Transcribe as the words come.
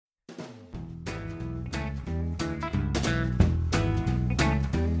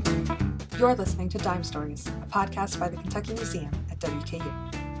You're listening to Dime Stories, a podcast by the Kentucky Museum at WKU.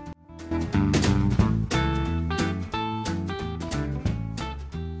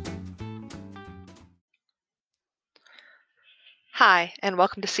 Hi, and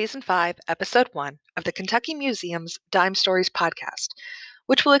welcome to Season 5, Episode 1 of the Kentucky Museum's Dime Stories podcast,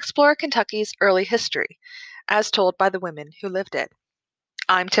 which will explore Kentucky's early history, as told by the women who lived it.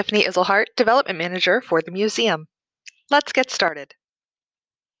 I'm Tiffany Iselhart, Development Manager for the museum. Let's get started.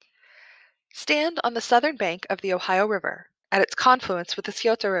 Stand on the southern bank of the Ohio River, at its confluence with the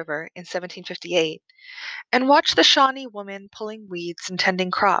Scioto River in 1758, and watch the Shawnee woman pulling weeds and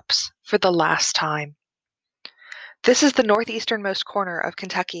tending crops for the last time. This is the northeasternmost corner of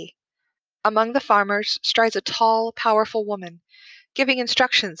Kentucky. Among the farmers strides a tall, powerful woman, giving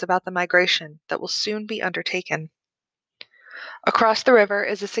instructions about the migration that will soon be undertaken. Across the river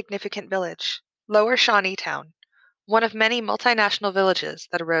is a significant village, Lower Shawneetown, one of many multinational villages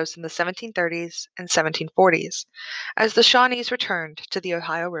that arose in the 1730s and 1740s, as the Shawnees returned to the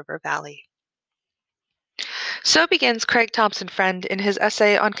Ohio River Valley. So begins Craig Thompson Friend in his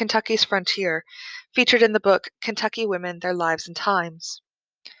essay on Kentucky's frontier, featured in the book Kentucky Women, Their Lives and Times.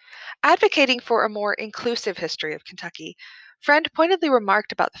 Advocating for a more inclusive history of Kentucky, Friend pointedly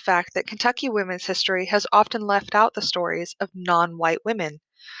remarked about the fact that Kentucky women's history has often left out the stories of non-white women,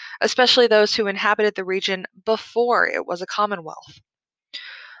 especially those who inhabited the region before it was a commonwealth.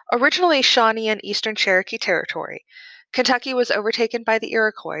 Originally Shawnee and Eastern Cherokee territory, Kentucky was overtaken by the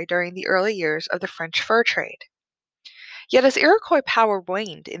Iroquois during the early years of the French fur trade. Yet as Iroquois power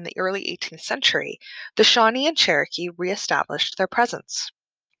waned in the early 18th century, the Shawnee and Cherokee reestablished their presence.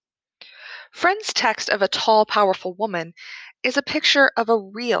 Friend's text of a tall, powerful woman is a picture of a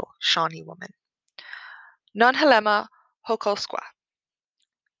real Shawnee woman, Nonhelema Hokoswa.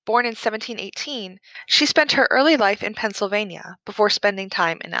 Born in 1718, she spent her early life in Pennsylvania before spending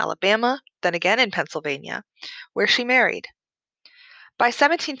time in Alabama, then again in Pennsylvania, where she married. By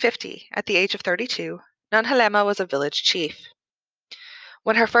 1750, at the age of 32, Nonhelema was a village chief.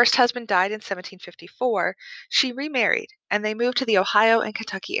 When her first husband died in 1754, she remarried, and they moved to the Ohio and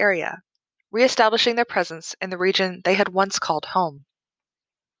Kentucky area, reestablishing their presence in the region they had once called home.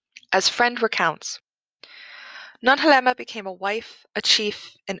 As Friend recounts, Nonhelema became a wife, a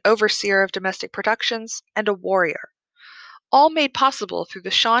chief, an overseer of domestic productions, and a warrior, all made possible through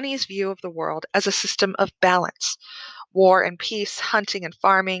the Shawnees' view of the world as a system of balance: war and peace, hunting and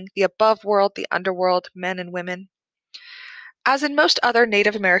farming, the above world, the underworld, men and women. As in most other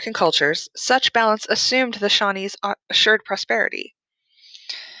Native American cultures, such balance assumed the Shawnees' assured prosperity.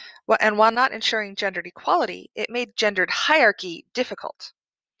 And while not ensuring gendered equality, it made gendered hierarchy difficult.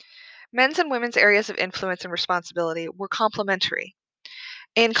 Men's and women's areas of influence and responsibility were complementary.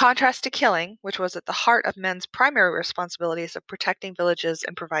 In contrast to killing, which was at the heart of men's primary responsibilities of protecting villages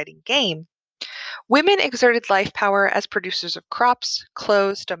and providing game, women exerted life power as producers of crops,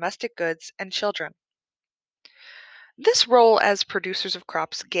 clothes, domestic goods, and children. This role as producers of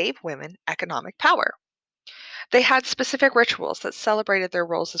crops gave women economic power. They had specific rituals that celebrated their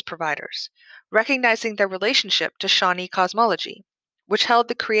roles as providers, recognizing their relationship to Shawnee cosmology, which held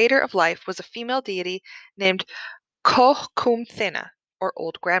the creator of life was a female deity named Kohkumthena, or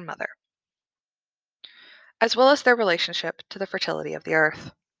Old Grandmother, as well as their relationship to the fertility of the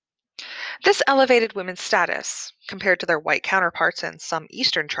earth. This elevated women's status, compared to their white counterparts in some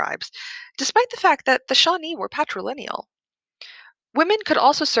eastern tribes, despite the fact that the Shawnee were patrilineal. Women could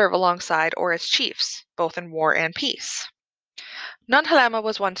also serve alongside or as chiefs, both in war and peace. Nonhelema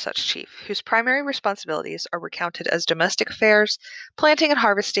was one such chief, whose primary responsibilities are recounted as domestic affairs, planting and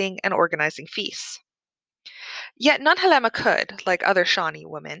harvesting, and organizing feasts. Yet Nonhelema could, like other Shawnee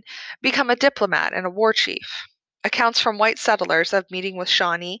women, become a diplomat and a war chief. Accounts from white settlers of meeting with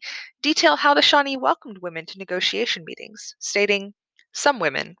Shawnee detail how the Shawnee welcomed women to negotiation meetings, stating, "Some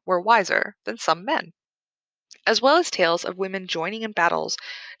women were wiser than some men," as well as tales of women joining in battles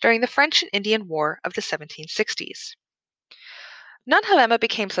during the French and Indian War of the 1760s. Nonhelema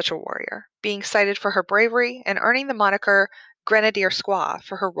became such a warrior, being cited for her bravery and earning the moniker Grenadier Squaw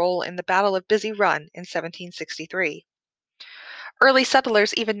for her role in the Battle of Busy Run in 1763. Early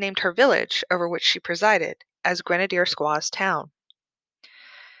settlers even named her village, over which she presided, as Grenadier Squaw's Town.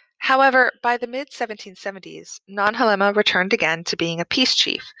 However, by the mid-1770s, Nonhelema returned again to being a peace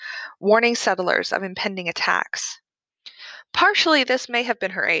chief, warning settlers of impending attacks. Partially this may have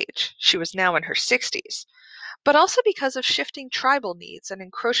been her age, she was now in her 60s, but also because of shifting tribal needs and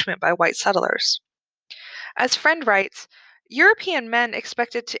encroachment by white settlers. As Friend writes, European men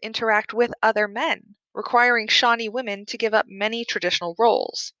expected to interact with other men, requiring Shawnee women to give up many traditional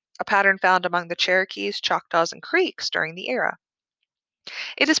roles, a pattern found among the Cherokees, Choctaws, and Creeks during the era.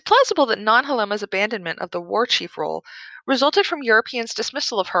 It is plausible that Non-Helema's abandonment of the war chief role resulted from Europeans'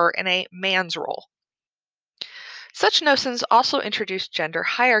 dismissal of her in a man's role. Such notions also introduced gender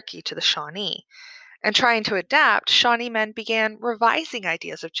hierarchy to the Shawnee, and trying to adapt, Shawnee men began revising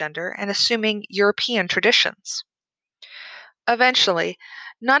ideas of gender and assuming European traditions. Eventually,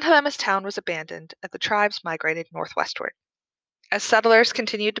 Non-Helema's town was abandoned and the tribes migrated northwestward. As settlers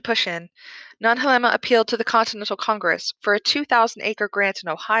continued to push in, Non-Helema appealed to the Continental Congress for a 2,000-acre grant in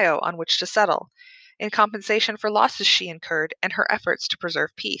Ohio on which to settle, in compensation for losses she incurred and her efforts to preserve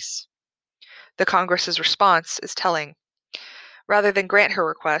peace. The Congress's response is telling. Rather than grant her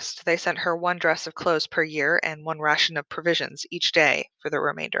request, they sent her one dress of clothes per year and one ration of provisions each day for the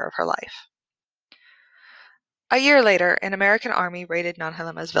remainder of her life. A year later, an American army raided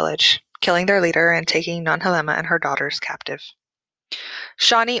Non-Helema's village, killing their leader and taking Non-Helema and her daughters captive.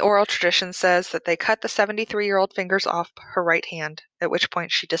 Shawnee oral tradition says that they cut the 73-year-old fingers off her right hand, at which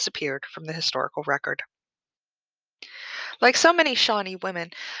point she disappeared from the historical record. Like so many Shawnee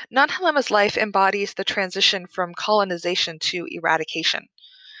women, Non-Helema's life embodies the transition from colonization to eradication.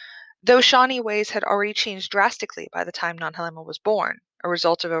 Though Shawnee ways had already changed drastically by the time Non-Helema was born, a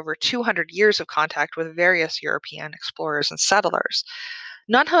result of over 200 years of contact with various European explorers and settlers,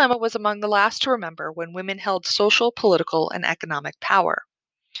 Non-Helema was among the last to remember when women held social, political, and economic power.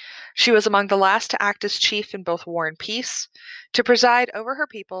 She was among the last to act as chief in both war and peace, to preside over her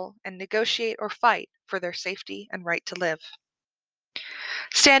people and negotiate or fight for their safety and right to live.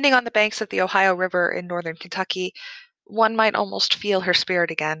 Standing on the banks of the Ohio River in northern Kentucky, one might almost feel her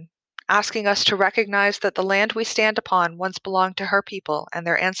spirit again, asking us to recognize that the land we stand upon once belonged to her people and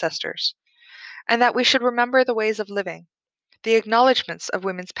their ancestors, and that we should remember the ways of living, the acknowledgments of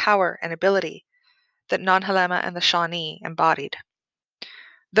women's power and ability that Non-Helema and the Shawnee embodied.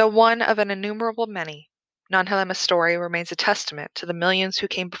 Though one of an innumerable many, Non-Helema's story remains a testament to the millions who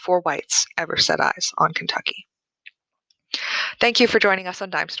came before whites ever set eyes on Kentucky. Thank you for joining us on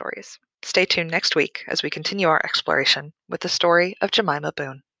Dime Stories. Stay tuned next week as we continue our exploration with the story of Jemima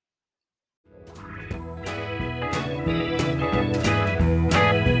Boone.